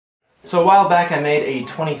So a while back I made a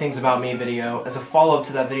 20 things about me video. As a follow-up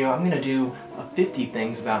to that video, I'm gonna do a 50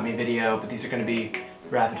 things about me video, but these are gonna be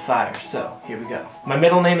rapid fire, so here we go. My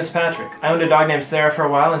middle name is Patrick. I owned a dog named Sarah for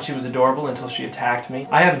a while and she was adorable until she attacked me.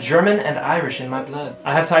 I have German and Irish in my blood.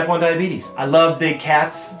 I have type 1 diabetes. I love big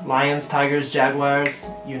cats, lions, tigers, jaguars,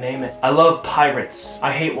 you name it. I love pirates.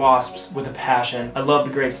 I hate wasps with a passion. I love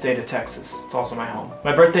the great state of Texas. It's also my home.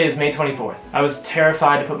 My birthday is May 24th. I was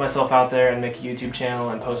terrified to put myself out there and make a YouTube channel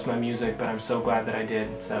and post my music, but I'm so glad that I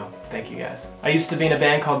did, so thank you guys. I used to be in a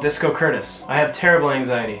band called Disco Curtis. I have terrible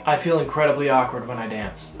anxiety. I feel incredibly awkward when I dance.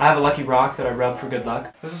 I have a lucky rock that I rub for good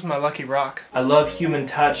luck. This is my lucky rock. I love human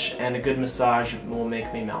touch and a good massage will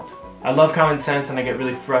make me melt. I love common sense and I get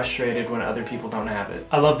really frustrated when other people don't have it.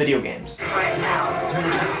 I love video games.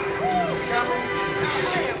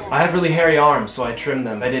 I have really hairy arms, so I trim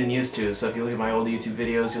them. I didn't used to, so if you look at my old YouTube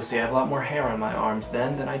videos, you'll see I have a lot more hair on my arms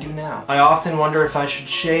then than I do now. I often wonder if I should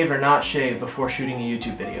shave or not shave before shooting a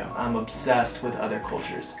YouTube video. I'm obsessed with other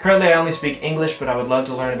cultures. Currently, I only speak English, but I would love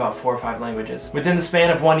to learn about 4 or 5 languages. Within the span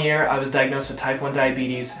of 1 year, I was diagnosed with type 1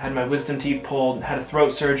 diabetes, had my wisdom teeth pulled, had a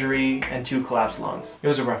throat surgery, and 2 collapsed lungs. It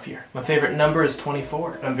was a rough year. My favorite number is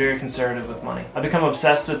 24. I'm very conservative with money. I become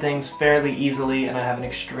obsessed with things fairly easily, and I have an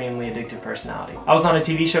extremely addictive personality. I was on a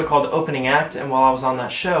TV show called Opening Act, and while I was on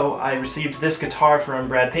that show, I received this guitar from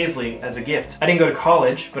Brad Paisley as a gift. I didn't go to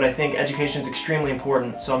college, but I think education is extremely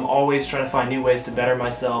important, so I'm always trying to find new ways to better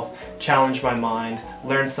myself, challenge my mind,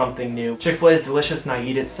 learn something new. Chick-fil-A is delicious and I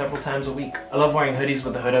eat it several times a week. I love wearing hoodies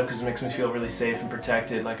with the hood up because it makes me feel really safe and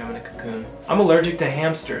protected, like I'm in a cocoon. I'm allergic to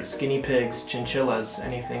hamsters, guinea pigs, chinchillas,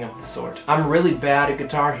 anything of the sort. I'm really bad at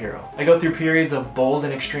Guitar Hero. I go through periods of bold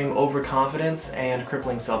and extreme overconfidence and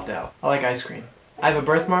crippling self-doubt. I like ice cream. I have a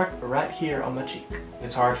birthmark right here on my cheek.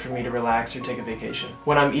 It's hard for me to relax or take a vacation.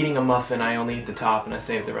 When I'm eating a muffin, I only eat the top and I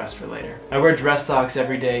save the rest for later. I wear dress socks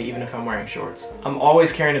every day, even if I'm wearing shorts. I'm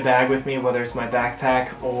always carrying a bag with me, whether it's my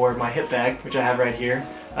backpack or my hip bag, which I have right here.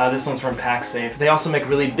 This one's from PackSafe. They also make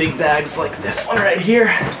really big bags like this one right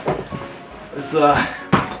here. This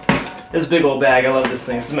big old bag, I love this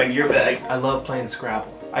thing. This is my gear bag. I love playing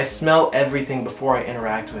Scrabble. I smell everything before I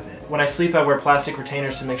interact with it. When I sleep, I wear plastic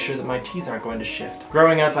retainers to make sure that my teeth aren't going to shift.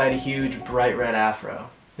 Growing up, I had a huge, bright red afro.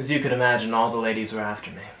 As you could imagine, all the ladies were after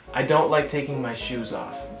me. I don't like taking my shoes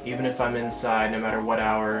off. Even if I'm inside, no matter what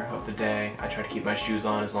hour of the day, I try to keep my shoes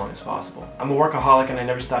on as long as possible. I'm a workaholic and I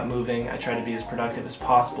never stop moving. I try to be as productive as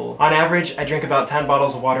possible. On average, I drink about 10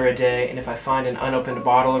 bottles of water a day, and if I find an unopened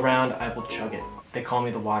bottle around, I will chug it. They call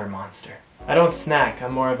me the water monster. I don't snack,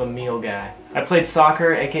 I'm more of a meal guy. I played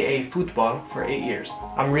soccer, aka football, for 8 years.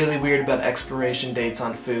 I'm really weird about expiration dates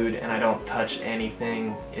on food, and I don't touch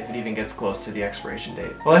anything if it even gets close to the expiration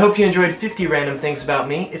date. Well, I hope you enjoyed 50 random things about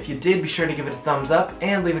me. If you did, be sure to give it a thumbs up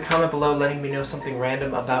and leave a comment below letting me know something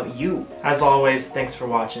random about you. As always, thanks for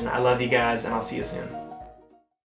watching. I love you guys, and I'll see you soon.